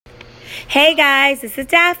Hey guys, this is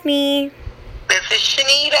Daphne. This is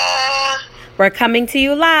Shanita. We're coming to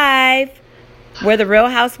you live. We're the Real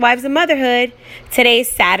Housewives of Motherhood. Today's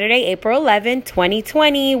Saturday, April 11,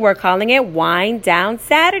 2020. We're calling it Wind Down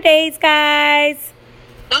Saturdays, guys.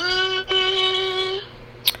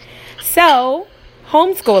 So,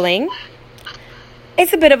 homeschooling,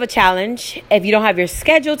 it's a bit of a challenge if you don't have your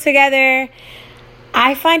schedule together.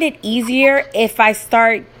 I find it easier if I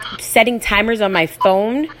start setting timers on my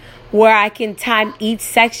phone where I can time each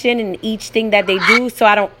section and each thing that they do so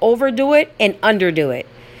I don't overdo it and underdo it.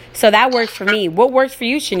 So that works for me. What works for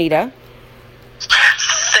you, Shanita?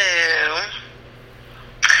 So,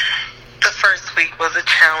 the first week was a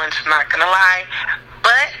challenge, I'm not going to lie.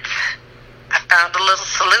 But I found a little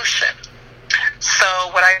solution. So,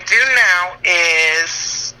 what I do now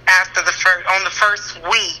is on the first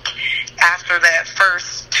week, after that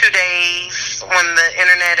first 2 days when the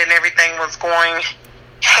internet and everything was going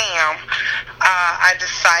ham, I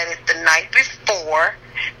decided the night before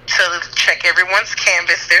to check everyone's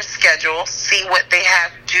Canvas, their schedule, see what they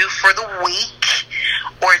have due for the week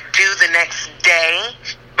or due the next day.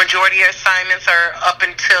 Majority of assignments are up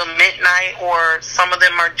until midnight, or some of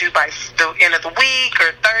them are due by the end of the week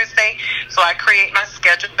or Thursday. So I create my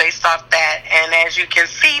schedule based off that. And as you can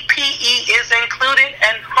see, PE is included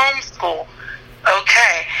and homeschool.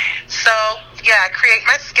 Okay, so yeah, I create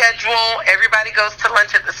my schedule. Everybody goes to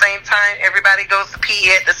lunch at the same time. Everybody goes to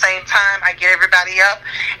PE at the same time. I get everybody up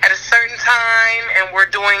at a certain time, and we're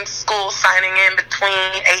doing school signing in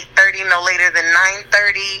between 8:30, no later than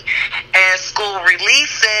 9:30, and school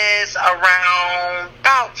releases around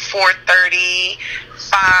about 4:30.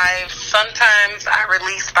 5. Sometimes I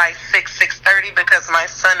release by 6:30 because my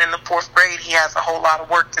son in the 4th grade, he has a whole lot of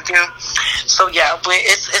work to do. So yeah,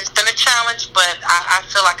 it's been a challenge, but I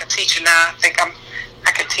feel like a teacher now. I think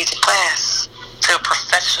I could teach a class to a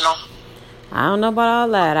professional. I don't know about all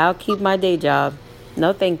that. I'll keep my day job.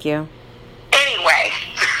 No, thank you. Anyway.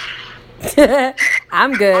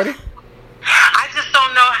 I'm good. I just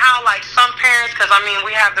don't know how, like, some parents, because, I mean,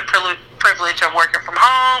 we have the privilege of working from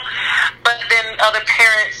home, but then other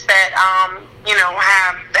parents that,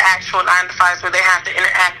 have the actual 9 to 5s where they have to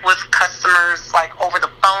interact with customers, like, over the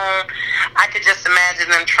phone. I could just imagine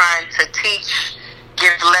them trying to teach,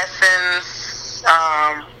 give lessons,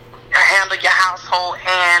 handle your household,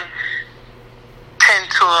 and tend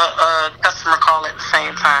to a customer call at the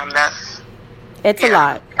same time. It's a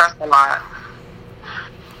lot. That's a lot.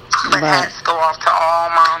 But hats go off to all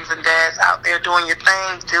moms and dads out there doing your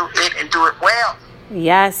thing. Do it and do it well.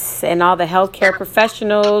 Yes, and all the healthcare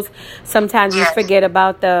professionals. Sometimes you forget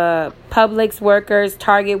about the Publix workers,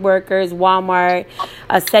 Target workers, Walmart,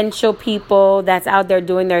 essential people that's out there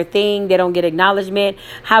doing their thing. They don't get acknowledgement.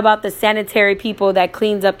 How about the sanitary people that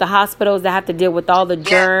cleans up the hospitals that have to deal with all the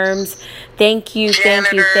germs? Thank you,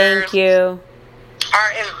 Janitors. thank you.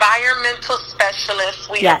 Our environmental specialists,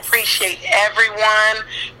 we appreciate everyone,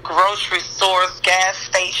 grocery stores, gas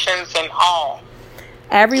stations, and all.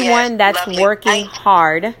 Everyone that's working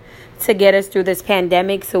hard to get us through this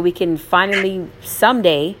pandemic so we can finally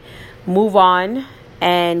someday move on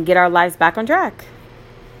and get our lives back on track.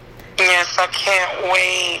 Yes, I can't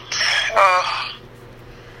wait.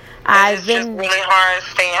 It's just really hard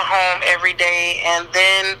staying home every day, and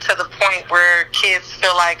then to the point where kids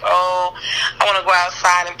feel like, I want to go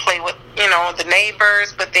outside and play with, the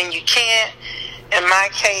neighbors, but then you can't. In my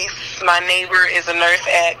case, my neighbor is a nurse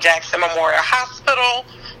at Jackson Memorial Hospital,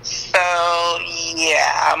 so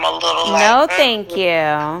yeah, I'm a little like... No, thank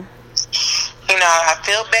you. I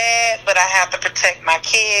feel bad, but I have to protect my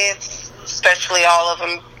kids, especially all of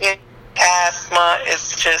them. Asthma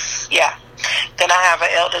is just, Then I have an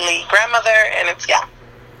elderly grandmother, and it's,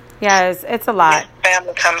 Yes, it's a lot.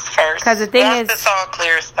 Family comes first. Because the thing is, it's all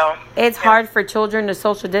clears, though. It's hard for children to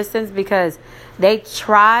social distance because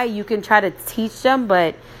you can try to teach them,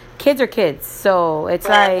 but kids are kids. So it's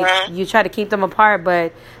like you try to keep them apart,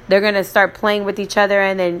 but they're going to start playing with each other,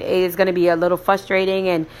 and then it's going to be a little frustrating,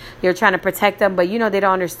 and you're trying to protect them, but they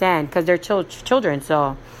don't understand because they're children.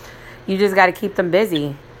 So you just got to keep them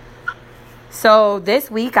busy. So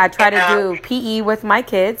this week I try to do PE with my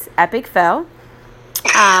kids, epic fail.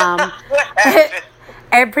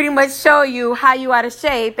 And pretty much show you how you out of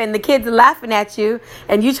shape, and the kids are laughing at you,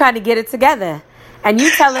 and you trying to get it together, and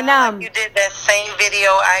you telling them. You did that same video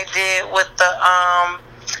I did with the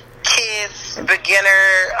kids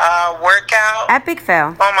beginner workout. Epic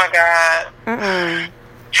fail. Oh my God.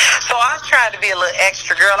 So I was trying to be a little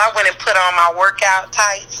extra girl. I went and put on my workout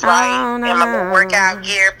tights, right? And my little workout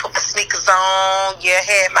gear, put my sneakers on.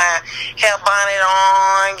 Had my hair bonnet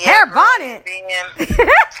on. Hair bonnet?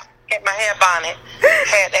 Had my hair bonnet.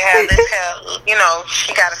 Had to have this hair. You know,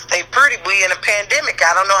 she got to stay pretty. We in a pandemic.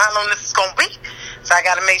 I don't know how long this is gonna be, so I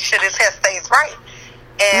got to make sure this hair stays right.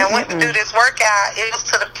 And I went to do this workout. It was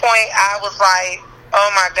to the point I was like,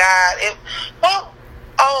 oh my God!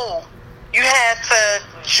 You had to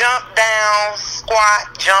jump down,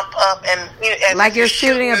 squat, jump up, and like you're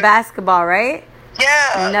shooting a basketball, right?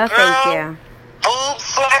 Yeah. No, girl, thank you. Boob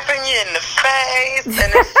slapping you in the face,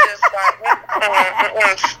 and it's just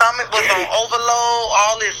like stomach was on overload.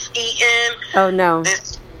 All this eating. Oh no.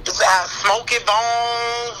 This smoky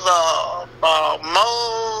bones,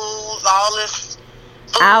 moles, all this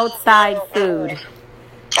food. Outside food.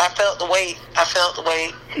 I felt the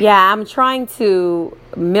weight. Yeah, I'm trying to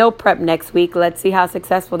meal prep next week. Let's see how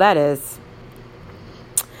successful that is.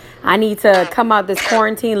 I need to come out this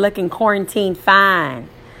quarantine looking quarantine fine.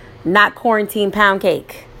 Not quarantine pound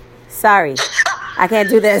cake. Sorry. I can't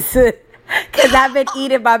do this. Because I've been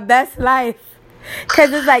eating my best life.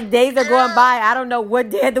 Because it's like days are going by. I don't know what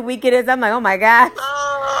day of the week it is. I'm like, oh my gosh.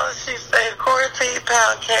 Oh, she said quarantine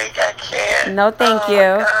pound cake. I can't. No, thank you.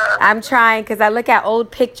 God. I'm trying because I look at old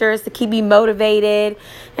pictures to keep me motivated.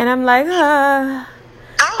 And I'm like, I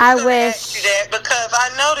wish. Ask you that because I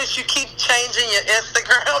noticed you keep changing your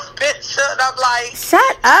Instagram picture. And I'm like,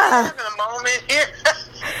 shut up. Having a moment here.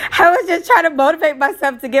 I was just trying to motivate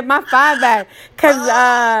myself to get my fine back.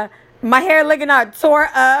 Because, my hair looking all tore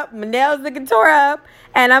up. My nails looking tore up.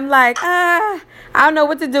 And I'm like, I don't know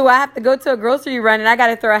what to do. I have to go to a grocery run and I got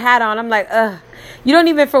to throw a hat on. I'm like, you don't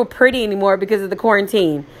even feel pretty anymore because of the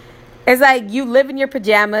quarantine. It's like you live in your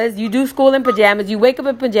pajamas. You do school in pajamas. You wake up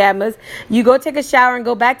in pajamas. You go take a shower and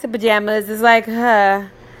go back to pajamas. It's like,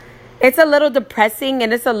 it's a little depressing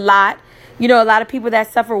and it's a lot. You know, a lot of people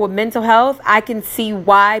that suffer with mental health, I can see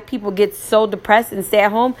why people get so depressed and stay at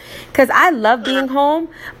home. Because I love being home.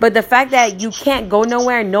 But the fact that you can't go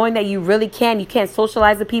nowhere, knowing that you really you can't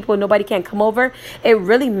socialize with people, nobody can come over, it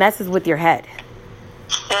really messes with your head.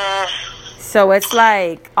 So it's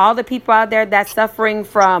like all the people out there that's suffering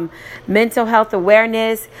from mental health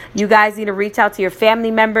awareness, you guys need to reach out to your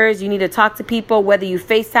family members. You need to talk to people, whether you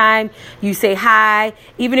FaceTime, you say hi.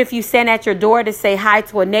 Even if you stand at your door to say hi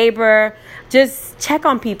to a neighbor, just check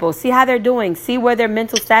on people. See how they're doing. See where their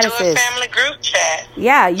mental status is. Do a family group chat.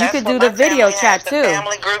 Yeah, you could do the video chat too.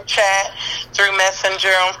 Family group chat through Messenger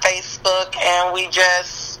on Facebook, and we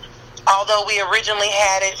just... Although we originally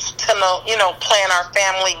had it to plan our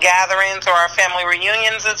family gatherings or our family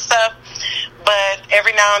reunions and stuff, but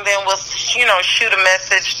every now and then we'll, shoot a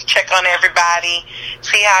message, check on everybody,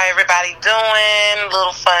 see how everybody doing,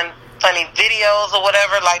 little funny videos or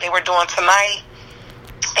whatever, like they were doing tonight.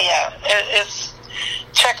 Yeah, it's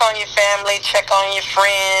check on your family, check on your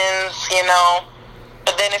friends,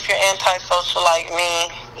 But then if you're antisocial like me,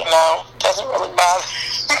 doesn't really bother.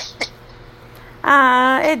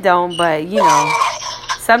 It don't, but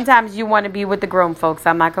sometimes you want to be with the grown folks.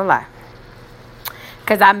 I'm not gonna lie,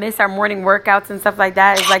 because I miss our morning workouts and stuff like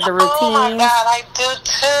that. It's like the routine. Oh my God, I do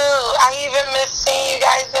too. I even miss seeing you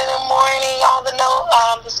guys in the morning.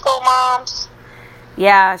 All the school moms.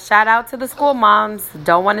 Yeah, shout out to the school moms.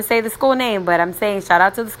 Don't want to say the school name, but I'm saying shout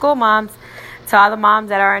out to the school moms. To all the moms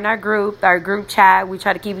that are in our group chat, we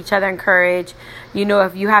try to keep each other encouraged.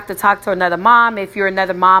 If you have to talk to another mom, if you're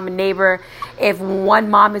another mom, a neighbor, if one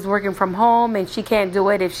mom is working from home and she can't do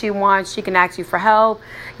it, if she wants, she can ask you for help.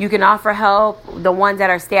 You can offer help. The ones that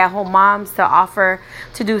are stay-at-home moms to offer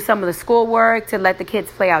to do some of the schoolwork, to let the kids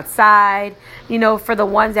play outside. For the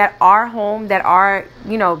ones that are home, that are,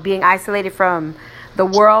 being isolated from the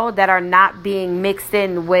world, that are not being mixed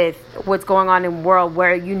in with what's going on in the world,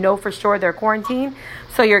 where for sure they're quarantined,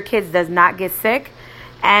 so your kids does not get sick.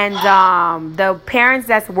 And the parents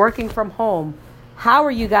that's working from home, how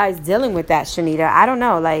are you guys dealing with that, Shanita? I don't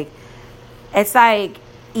know. It's like,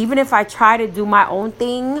 even if I try to do my own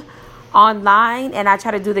thing online and I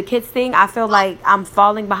try to do the kids thing, I feel like I'm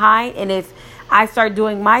falling behind. And if I start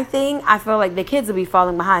doing my thing, I feel like the kids will be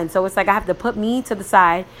falling behind. So it's like I have to put me to the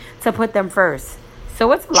side to put them first.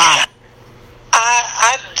 So it's a lot.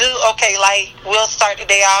 I do. Okay, we'll start the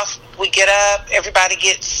day off. We get up, everybody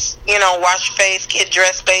gets, wash your face, get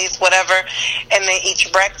dressed, bathe, whatever, and then eat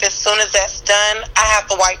your breakfast. As soon as that's done, I have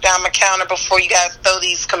to wipe down my counter before you guys throw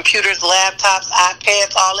these computers, laptops,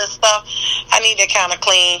 iPads, all this stuff. I need that counter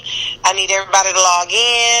clean. I need everybody to log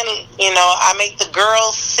in. I make the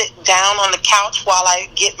girls sit down on the couch while I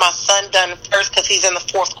get my son done first because he's in the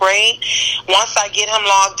 4th grade. Once I get him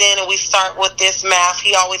logged in and we start with this math,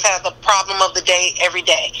 he always has a problem of the day every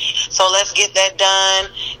day. So let's get that done.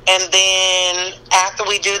 And then after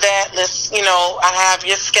we do that, I have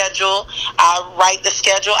your schedule. I write the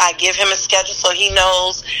schedule. I give him a schedule so he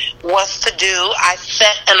knows what's to do. I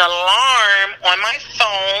set an alarm on my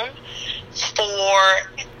phone for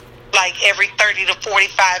like every 30 to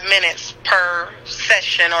 45 minutes per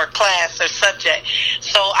session or class or subject.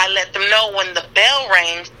 So I let them know when the bell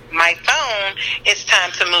rings, my phone, it's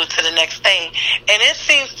time to move to the next thing. And it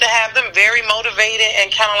seems to have them very motivated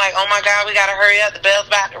and kind of like, oh my God, we got to hurry up. The bell's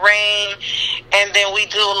about to ring. And then we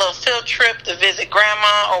do a little field trip to visit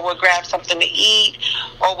grandma, or we'll grab something to eat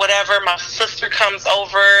or whatever. My sister comes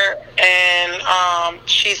over, and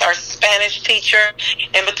she's our Spanish teacher.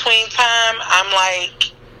 In between time, I'm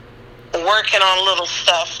like working on little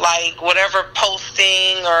stuff, like whatever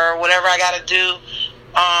posting or whatever I got to do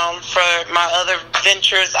for my other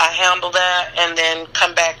ventures. I handle that and then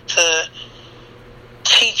come back to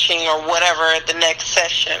teaching or whatever at the next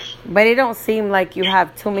session. But it don't seem like you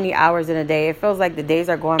have too many hours in a day. It feels like the days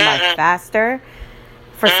are going by faster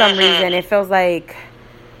for some reason. It feels like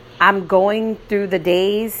I'm going through the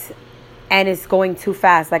days and it's going too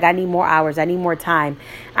fast. Like I need more hours. I need more time.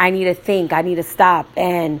 I need to think. I need to stop.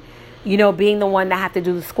 And being the one that have to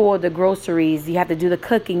do the school, the groceries, you have to do the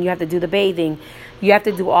cooking, you have to do the bathing, you have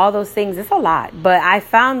to do all those things. It's a lot. But I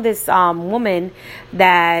found this woman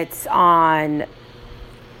that's on,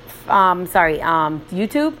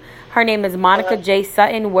 YouTube. Her name is Monica J.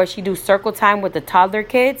 Sutton, where she do circle time with the toddler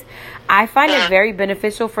kids. I find it very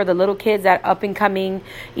beneficial for the little kids that up and coming,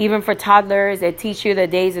 even for toddlers. It teach you the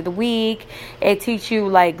days of the week. It teach you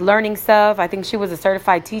like learning stuff. I think she was a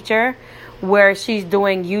certified teacher, where she's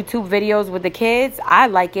doing YouTube videos with the kids. I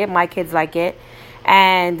like it. My kids like it.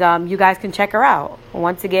 And you guys can check her out.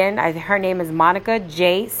 Once again, her name is Monica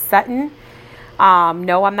J. Sutton.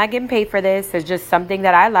 No, I'm not getting paid for this. It's just something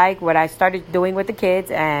that I like, what I started doing with the kids.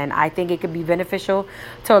 And I think it could be beneficial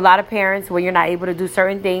to a lot of parents when you're not able to do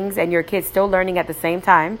certain things and your kid's still learning at the same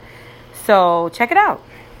time. So check it out.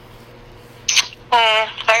 I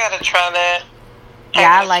got to try that.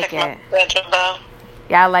 Yeah, I like it.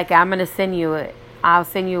 Yeah, I like it. I'm going to send you it. I'll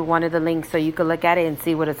send you one of the links so you can look at it and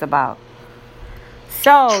see what it's about.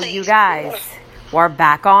 So, you guys, we're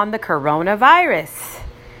back on the coronavirus.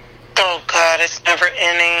 Oh, God, it's never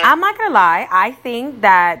ending. I'm not going to lie. I think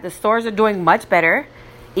that the stores are doing much better.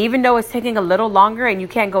 Even though it's taking a little longer and you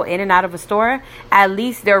can't go in and out of a store, at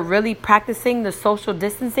least they're really practicing the social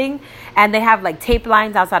distancing. And they have like tape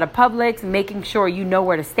lines outside of Publix, making sure you know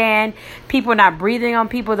where to stand. People not breathing on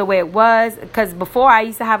people the way it was. Because before I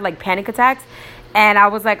used to have like panic attacks. And I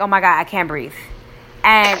was like, oh my God, I can't breathe.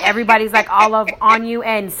 And everybody's like all on you.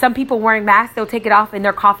 And some people wearing masks, they'll take it off and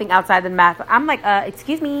they're coughing outside the mask. I'm like,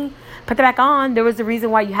 excuse me, put that back on. There was a reason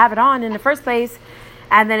why you have it on in the first place.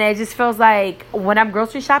 And then it just feels like when I'm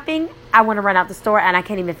grocery shopping, I want to run out the store and I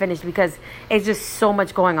can't even finish because it's just so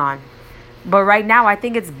much going on. But right now, I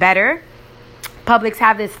think it's better. Publix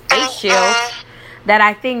have this face shield that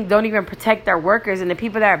I think don't even protect their workers. And the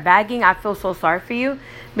people that are bagging, I feel so sorry for you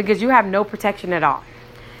because you have no protection at all.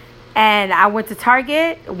 And I went to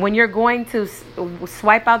Target. When you're going to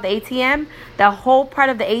swipe out the ATM, the whole part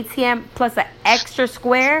of the ATM plus an extra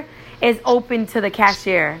square is open to the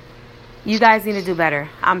cashier. You guys need to do better.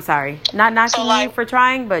 I'm sorry. Not knocking you for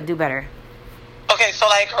trying, but do better. Okay, so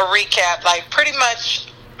like a recap, like pretty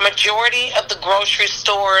much majority of the grocery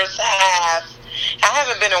stores have. I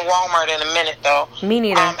haven't been in Walmart in a minute though. Me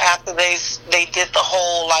neither. After they did the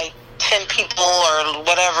whole like 10 people or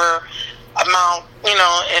whatever amount,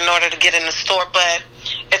 in order to get in the store. But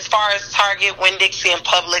as far as Target, Winn-Dixie, and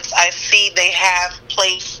Publix, I see they have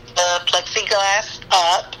placed the plexiglass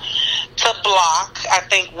up to block. I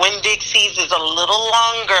think Winn-Dixie's is a little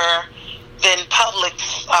longer than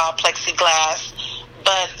Publix plexiglass.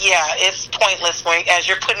 But yeah, it's pointless as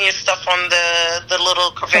you're putting your stuff on the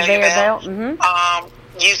little conveyor belt.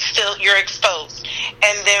 You're exposed.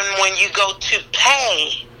 And then when you go to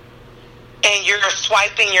pay and you're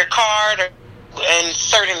swiping your card or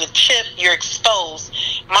inserting the chip, you're exposed.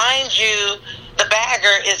 Mind you, the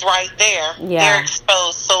bagger is right there. Yeah. They're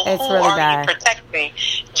exposed. So it's who really are bad. you protecting?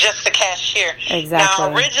 Just the cashier. Exactly.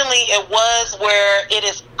 Now, originally it was where it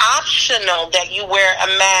is optional that you wear a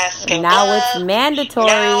mask and now gloves. It's mandatory.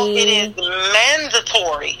 Now it is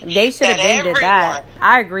mandatory. They should have been did that.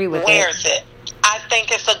 I agree with wears it. I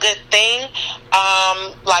think it's a good thing.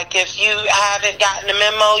 Like if you haven't gotten the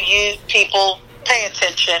memo, you people pay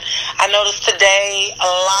attention. I noticed today a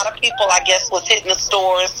lot of people, I guess, was hitting the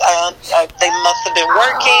stores. They must have been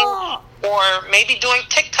working or maybe doing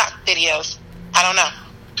TikTok videos. I don't know.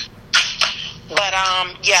 But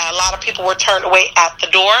yeah, a lot of people were turned away at the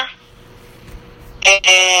door.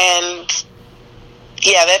 And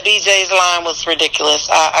Yeah, that BJ's line was ridiculous.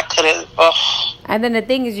 I couldn't. Oh. And then the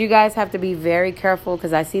thing is, you guys have to be very careful,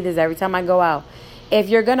 because I see this every time I go out. If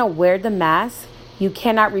you're going to wear the mask, you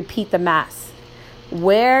cannot repeat the mask.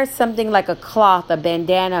 Wear something like a cloth, a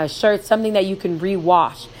bandana, a shirt, something that you can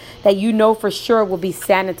rewash, that you know for sure will be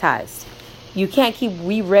sanitized. You can't keep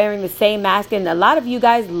re-wearing the same mask. And a lot of you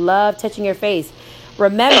guys love touching your face.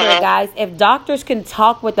 Remember, guys, if doctors can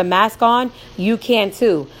talk with the mask on, you can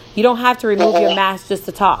too. You don't have to remove your mask just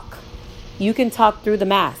to talk. You can talk through the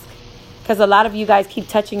mask. Because a lot of you guys keep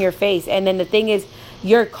touching your face. And then the thing is,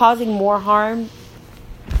 you're causing more harm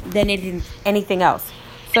than anything else.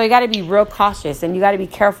 So you got to be real cautious, and you got to be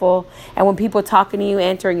careful. And when people talking to you,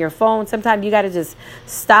 answering your phone, sometimes you got to just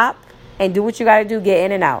stop and do what you got to do, get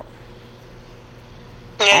in and out.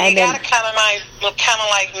 Yeah, and you got to kind of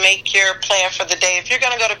like make your plan for the day. If you're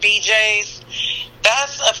going to go to BJ's,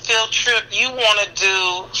 that's a field trip you want to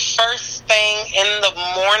do first thing in the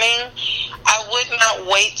morning. I would not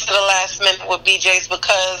wait to the last minute with BJ's,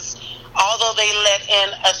 because although they let in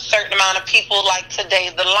a certain amount of people, like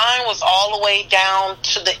today, the line was all the way down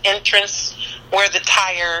to the entrance where the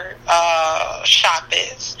tire shop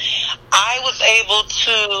is. I was able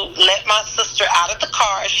to let my sister out of the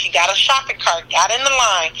car. She got a shopping cart, got in the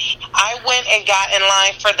line. I went and got in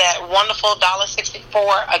line for that wonderful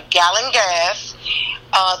 $1.64 a gallon gas.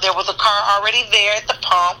 There was a car already there at the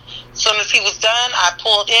pump. As soon as he was done, I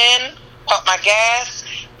pulled in, pumped my gas,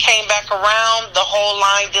 came back around, the whole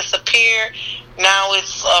line disappeared. Now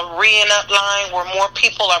it's a re-up line where more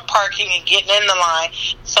people are parking and getting in the line.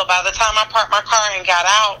 So by the time I parked my car and got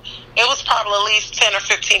out, it was probably at least 10 or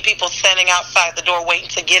 15 people standing outside the door waiting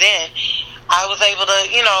to get in. I was able to,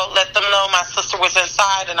 let them know my sister was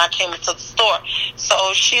inside and I came into the store. So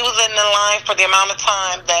she was in the line for the amount of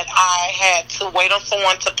time that I had to wait on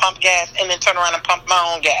someone to pump gas and then turn around and pump my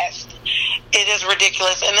own gas. It is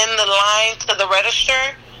ridiculous. And then the line to the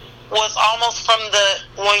register was almost from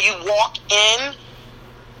when you walk in,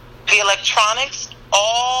 the electronics,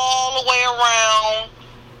 all the way around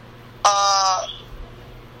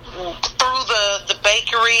through the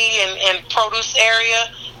bakery and produce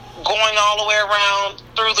area, going all the way around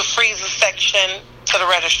through the freezer section to the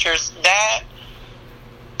registers. That,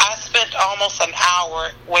 I spent almost an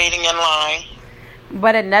hour waiting in line.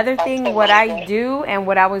 But another thing, what I do and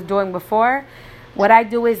what I was doing before, what I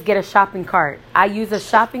do is get a shopping cart. I use a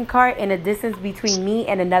shopping cart in a distance between me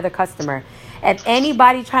and another customer. If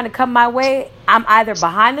anybody trying to come my way, I'm either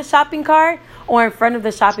behind the shopping cart or in front of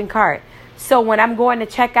the shopping cart. So when I'm going to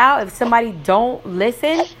check out, if somebody don't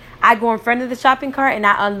listen, I go in front of the shopping cart and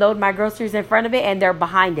I unload my groceries in front of it and they're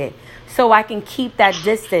behind it. So I can keep that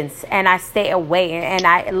distance and I stay away. And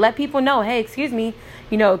I let people know, hey, excuse me,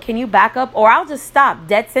 can you back up? Or I'll just stop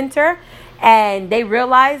dead center. And they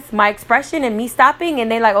realize my expression and me stopping,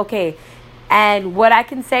 and they like, okay. And what I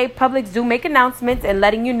can say, Publix do make announcements and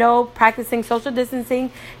letting you know, practicing social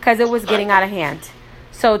distancing, because it was getting out of hand.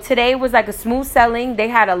 So today was like a smooth selling. They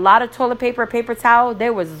had a lot of toilet paper, paper towel. They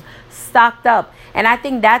was stocked up. And I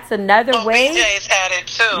think that's another way. BJ's had it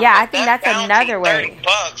too. Yeah, I think that's another way.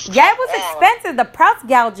 Yeah, it was expensive. The price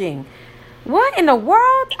gouging. What in the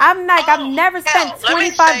world? I've never spent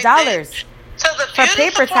 $25. So the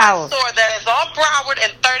beauty supply store that is on Broward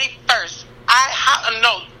and 31st,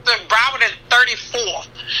 Broward and 34th,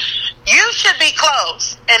 you should be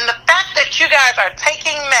closed. And the fact that you guys are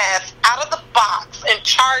taking masks out of the box and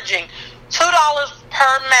charging $2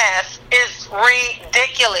 per mask is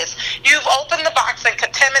ridiculous. You've opened the box and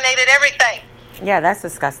contaminated everything. Yeah, that's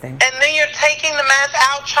disgusting. And then you're taking the mask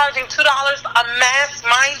out, charging $2 a mask.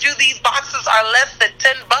 Mind you, these boxes are less than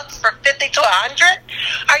 $10 for 50 to 100.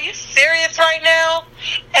 Are you serious right now?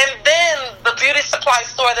 And then the beauty supply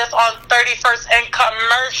store that's on 31st and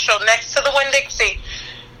Commercial next to the Winn-Dixie.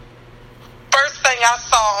 First thing I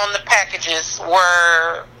saw on the packages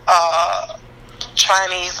were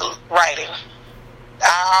Chinese writing.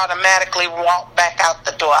 I automatically walked back out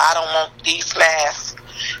the door. I don't want these masks.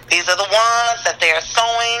 These are the ones that they're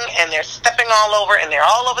sewing and they're stepping all over and they're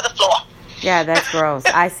all over the floor. Yeah, that's gross.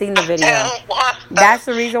 I seen the video. That's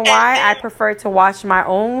the reason why I prefer to wash my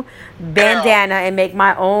own bandana and make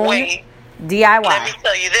my own DIY. Let me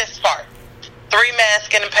tell you this part. 3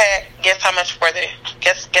 masks in a pack. Guess how much were they?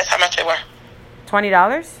 Guess how much they were? $20?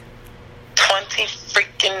 $20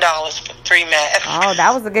 freaking for 3 masks. Oh,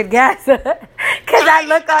 that was a good guess. Because I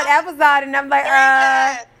look on Amazon and I'm like,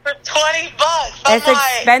 for $20. It's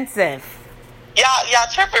expensive. Y'all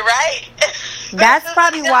tripping, right? That's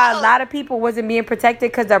probably why a lot of people wasn't being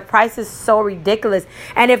protected, because their price is so ridiculous.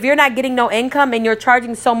 And if you're not getting no income and you're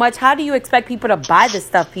charging so much, how do you expect people to buy this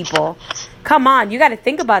stuff, people? Come on, you got to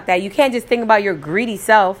think about that. You can't just think about your greedy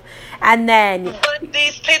self and then... But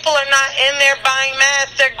these people are not in there buying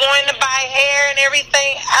masks. They're going to buy hair and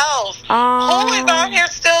everything else. Who is out here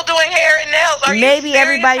still doing hair and nails? Are maybe you serious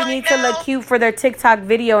everybody right needs now? to look cute for their TikTok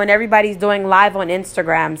video and everybody's doing live on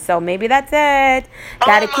Instagram. So maybe that's it.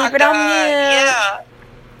 Got to keep it on mute.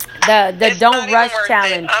 Yeah. The don't rush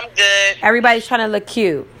challenge. I'm good. Everybody's trying to look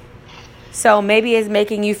cute. So maybe it's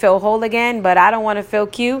making you feel whole again, but I don't want to feel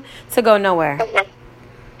cute to go nowhere.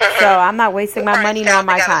 So I'm not wasting my money nor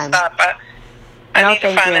my time. I need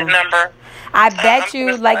to find that number. I bet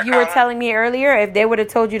you, like you were telling me earlier, if they would have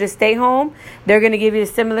told you to stay home, they're going to give you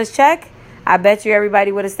the stimulus check. I bet you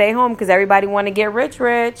everybody would have stayed home because everybody want to get rich. Girl,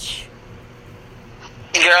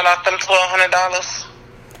 off them $1,200.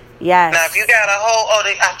 Yes. Now, if you got a whole,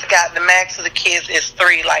 I forgot, the max of the kids is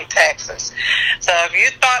 3, like taxes. So if you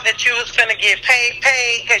thought that you was finna get paid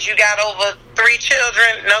because you got over 3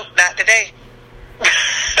 children, nope, not today.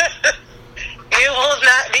 You will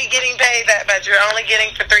not be getting paid that much. You're only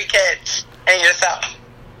getting for 3 kids and yourself.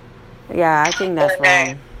 Yeah, I think that's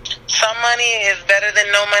wrong. Some money is better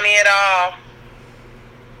than no money at all.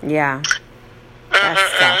 Yeah. That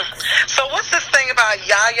sucks. So what's this thing about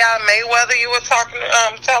Yaya Mayweather you were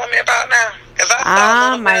telling me about now? Because I saw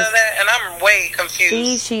a little bit of that and I'm way confused.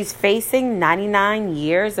 See, she's facing 99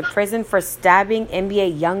 years of prison for stabbing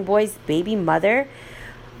NBA YoungBoy's baby mother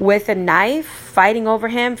with a knife, fighting over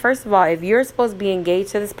him. First of all, if you're supposed to be engaged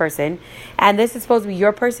to this person and this is supposed to be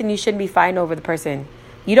your person, you shouldn't be fighting over the person.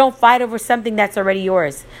 You don't fight over something that's already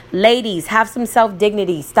yours. Ladies, have some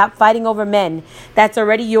self-dignity. Stop fighting over men that's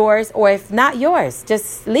already yours, or if not yours,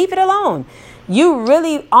 just leave it alone. You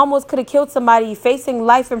really almost could have killed somebody facing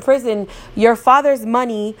life in prison. Your father's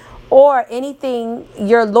money or anything,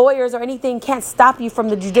 your lawyers or anything can't stop you from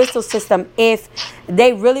the judicial system. If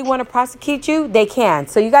they really want to prosecute you, they can.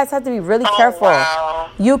 So you guys have to be really careful.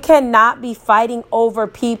 Wow. You cannot be fighting over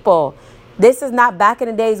people. This is not back in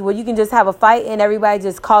the days where you can just have a fight and everybody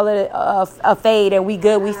just call it a fade and we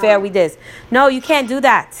good, we fair, we this. No, you can't do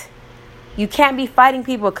that. You can't be fighting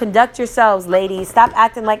people. Conduct yourselves, ladies. Stop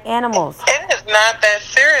acting like animals. It is not that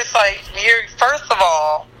serious. Like, first of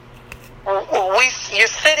all, you're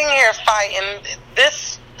sitting here fighting.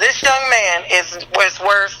 This young man was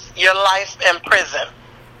worth your life in prison.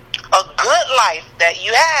 A good life that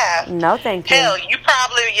you have. No, thank you. Hell, your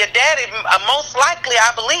daddy, most likely,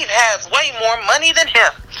 I believe, has way more money than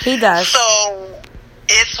him. He does. So,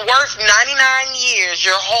 it's worth 99 years,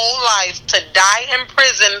 your whole life, to die in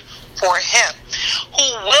prison for him, who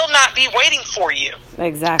will not be waiting for you.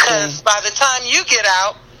 Exactly. Because by the time you get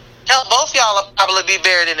out, hell, both y'all will probably be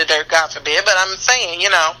buried in the dirt, God forbid. But I'm saying,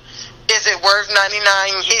 is it worth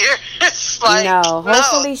 99 years? No.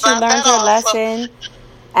 Hopefully she learned her lesson.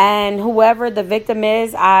 And whoever the victim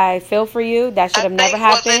is, I feel for you. That should have never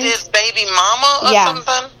happened. Was it his baby mama or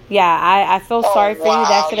something? Yeah, I feel sorry for you.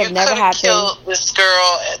 That should have never happened. Killed this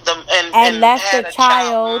girl and left had the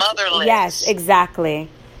child motherless. Yes, exactly.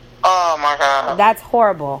 Oh my God. That's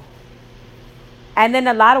horrible. And then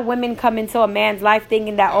a lot of women come into a man's life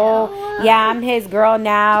thinking that, I'm his girl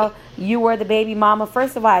now. You were the baby mama.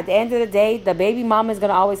 First of all, at the end of the day, the baby mama is going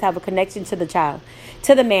to always have a connection to the child.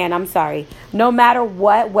 To the man, I'm sorry. No matter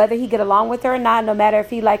what, whether he get along with her or not, no matter if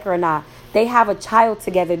he like her or not, they have a child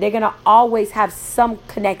together. They're going to always have some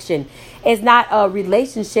connection. It's not a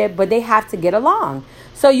relationship, but they have to get along.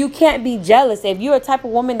 So you can't be jealous. If you're a type of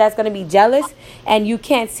woman that's going to be jealous and you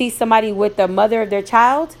can't see somebody with the mother of their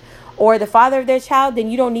child or the father of their child, then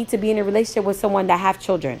you don't need to be in a relationship with someone that have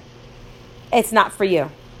children. It's not for you.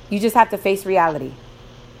 You just have to face reality.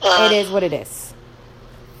 It is what it is.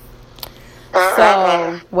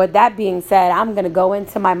 So, with that being said, I'm going to go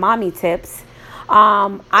into my mommy tips.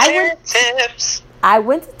 I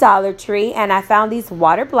went to Dollar Tree and I found these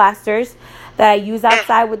water blasters that I use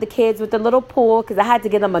outside with the kids with the little pool because I had to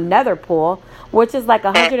give them another pool, which is like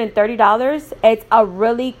 $130. It's a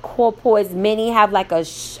really cool pool. It's mini, have like a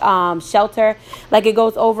shelter, like it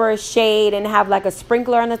goes over a shade and have like a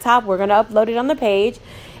sprinkler on the top. We're going to upload it on the page.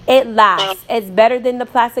 It lasts. It's better than the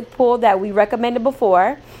plastic pool that we recommended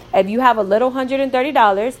before. If you have a little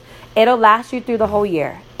 $130, it'll last you through the whole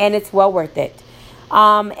year, and it's well worth it.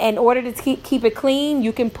 In order to keep it clean,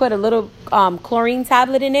 you can put a little chlorine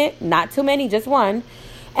tablet in it, not too many, just one,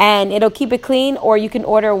 and it'll keep it clean. Or you can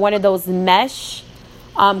order one of those mesh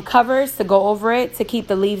covers to go over it to keep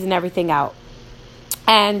the leaves and everything out.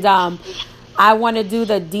 And I want to do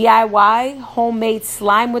the DIY homemade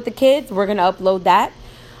slime with the kids. We're going to upload that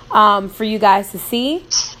for you guys to see.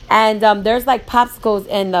 And there's like popsicles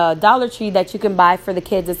in the Dollar Tree that you can buy for the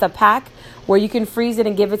kids. It's a pack where you can freeze it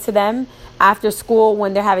and give it to them after school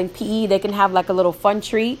when they're having PE. They can have like a little fun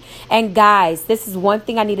treat. And guys, this is one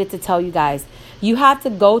thing I needed to tell you guys. You have to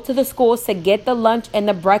go to the schools to get the lunch and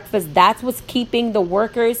the breakfast. That's what's keeping the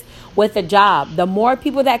workers with a job. The more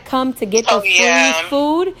people that come to get the free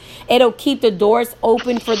food, it'll keep the doors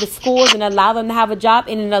open for the schools and allow them to have a job,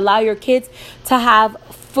 and it'll allow your kids to have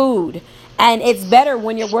food. And it's better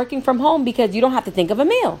when you're working from home because you don't have to think of a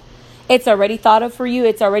meal. It's already thought of for you.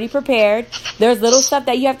 It's already prepared. There's little stuff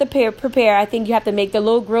that you have to prepare. I think you have to make the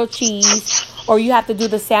little grilled cheese, or you have to do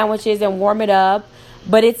the sandwiches and warm it up.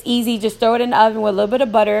 But it's easy. Just throw it in the oven with a little bit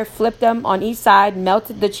of butter, flip them on each side, melt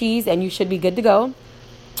the cheese, and you should be good to go.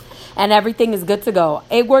 And everything is good to go.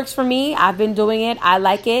 It works for me. I've been doing it. I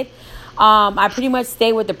like it. I pretty much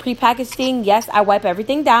stay with the prepackaged thing. Yes, I wipe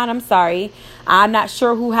everything down. I'm sorry. I'm not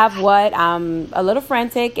sure who have what. I'm a little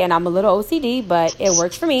frantic and I'm a little OCD, but it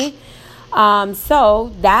works for me.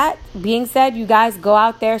 So that being said, you guys go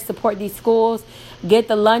out there, support these schools, get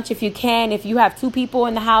the lunch if you can. If you have 2 people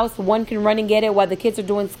in the house, one can run and get it while the kids are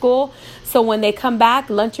doing school. So when they come back,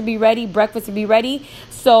 lunch will be ready, breakfast will be ready.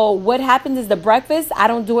 So what happens is the breakfast, I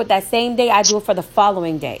don't do it that same day. I do it for the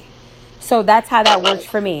following day. So that's how that works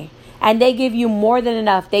for me. And they give you more than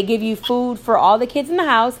enough. They give you food for all the kids in the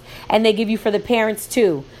house, and they give you for the parents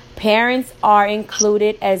too. Parents are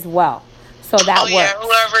included as well. So that works. Yeah,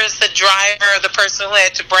 whoever is the driver or the person who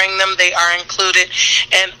had to bring them, they are included.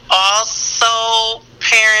 And also,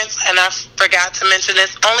 parents, and I forgot to mention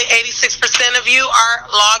this, only 86% of you are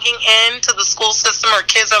logging in to the school system, or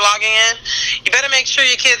kids are logging in. You better make sure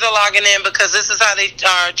your kids are logging in, because this is how they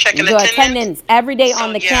are checking attendance every day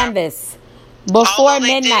on the canvas before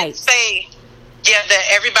midnight. Say, that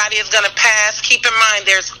everybody is going to pass. Keep in mind,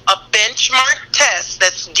 there's a benchmark test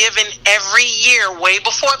that's given every year, way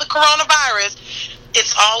before the coronavirus.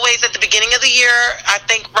 It's always at the beginning of the year. I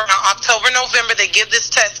think around October, November, they give this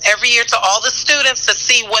test every year to all the students to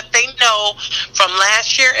see what they know from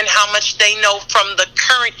last year and how much they know from the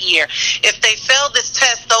current year. If they fail this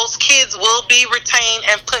test, those kids will be retained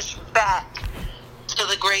and pushed back to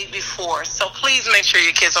the grade before. So please make sure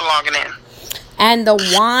your kids are logging in. And the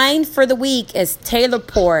wine for the week is Taylor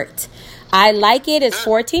Port. I like it. It's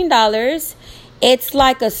 $14. It's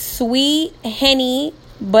like a sweet Henny,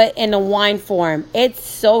 but in a wine form. It's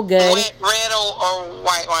so good. Red or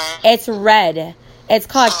white wine? It's red. It's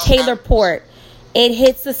called Taylor Port. It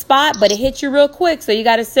hits the spot, but it hits you real quick. So you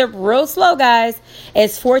got to sip real slow, guys.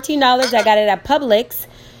 It's $14. I got it at Publix.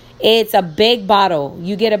 It's a big bottle.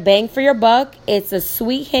 You get a bang for your buck. It's a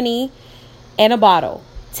sweet Henny in a bottle.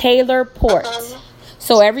 Taylor Port.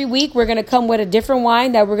 So every week we're going to come with a different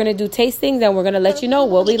wine that we're going to do tastings, and we're going to let you know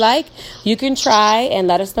what we like. You can try and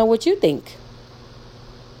let us know what you think.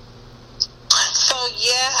 So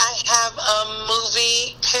I have a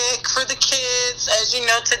movie pick for the kids. As you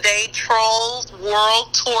know, today Trolls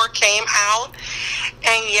World Tour came out,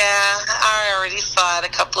 and I already saw it a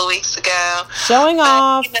couple of weeks ago. Showing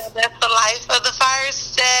off. That's the life of the fire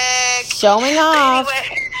stick. Showing off.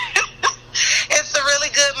 Anyway, it's a really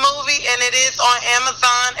good movie, and it is on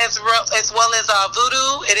Amazon as well as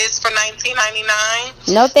Vudu. It is for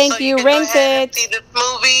 $19.99. No, thank you. Rent it. See this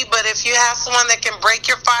movie, but if you have someone that can break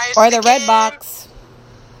your fire or the red box,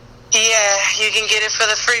 you can get it for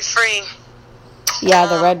the free. Yeah,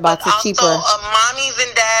 the red box is cheaper. Also, mommy's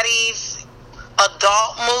and daddy's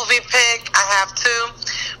adult movie pick. I have 2.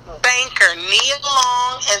 Banker, Nia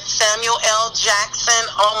Long and Samuel L. Jackson.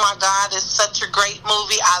 Oh my God, it's such a great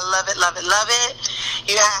movie. I love it.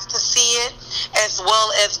 You have to see it, as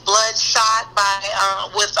well as Bloodshot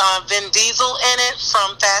with Vin Diesel in it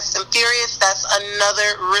from Fast and Furious. That's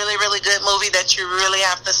another really, really good movie that you really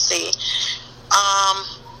have to see.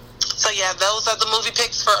 So those are the movie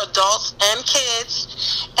picks for adults and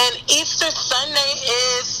kids. And Easter Sunday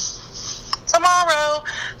is tomorrow.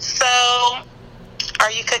 So,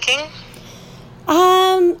 are you cooking?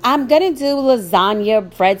 I'm gonna do lasagna,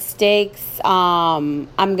 breadsticks.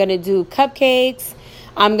 I'm gonna do cupcakes.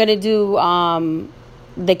 I'm gonna do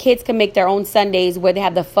the kids can make their own sundaes where they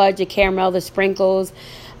have the fudge, the caramel, the sprinkles,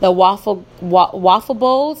 the waffle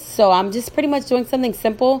bowls. So I'm just pretty much doing something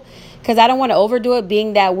simple because I don't want to overdo it,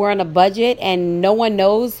 being that we're on a budget and no one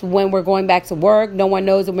knows when we're going back to work. No one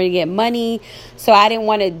knows when we're going to get money. So I didn't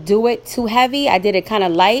want to do it too heavy. I did it kind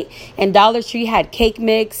of light. And Dollar Tree had cake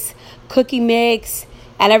mix, cookie mix,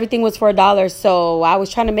 and everything was for $1. So I was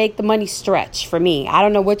trying to make the money stretch for me. I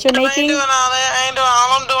don't know what you're making. I ain't doing all that.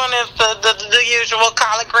 All I'm doing is the usual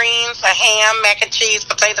collard greens, a ham, mac and cheese,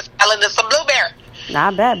 potato salad, and some blueberry.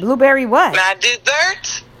 Not bad. Blueberry what? Now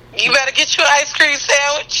dessert. You better get you an ice cream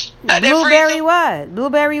sandwich. Blueberry what?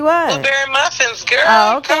 Blueberry muffins, girl.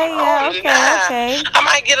 Oh, okay, okay. I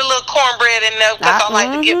might get a little cornbread in there because I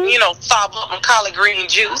like to get, salt and collard green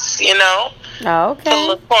juice, Oh, okay. Put a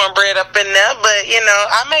little cornbread up in there, but,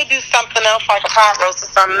 I may do something else like a pot roast or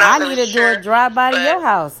something. I need to do a drive-by to your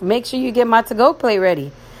house. Make sure you get my to-go plate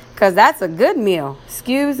ready because that's a good meal.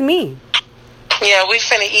 Excuse me. Yeah, we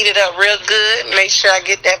finna eat it up real good. Make sure I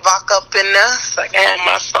get that vodka up in there so I can have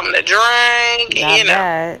my something to drink.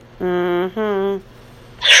 Mm-hmm.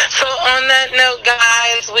 So on that note,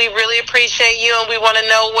 guys, we really appreciate you, and we want to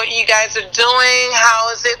know what you guys are doing. How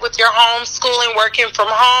is it with your homeschooling, working from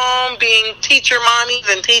home, being teacher mommies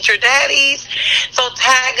and teacher daddies? So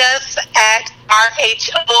tag us at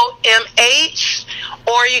RHOMH,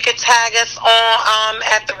 or you could tag us on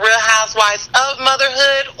at the Real Housewives of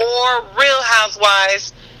Motherhood or Real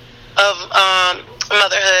Housewives of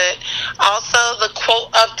Motherhood. Also, the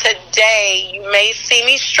quote of today: you may see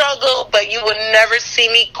me struggle, but you will never see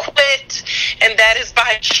me quit. And that is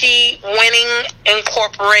by Chi Winning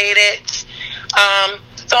Incorporated.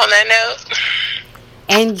 So on that note,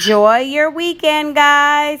 enjoy your weekend,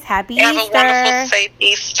 guys. Happy Easter. Have a wonderful, safe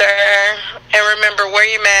Easter. And remember, wear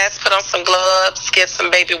your mask, put on some gloves, get some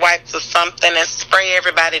baby wipes or something, and spray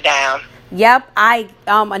everybody down. Yep.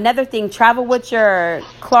 Another thing, travel with your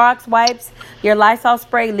Clorox wipes, your Lysol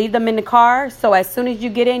spray, leave them in the car. So as soon as you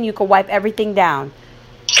get in, you can wipe everything down.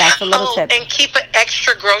 That's a little tip. And keep an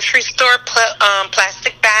extra grocery store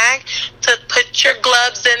plastic bag to put your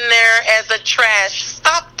gloves in there as a trash.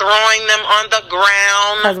 Stop throwing them on the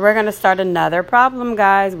ground. Because we're going to start another problem,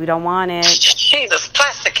 guys. We don't want it. Jesus,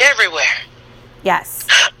 plastic everywhere. Yes.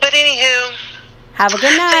 But anywho, have a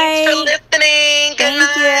good night. Thanks for listening. Good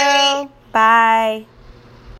night. Thank you. Bye.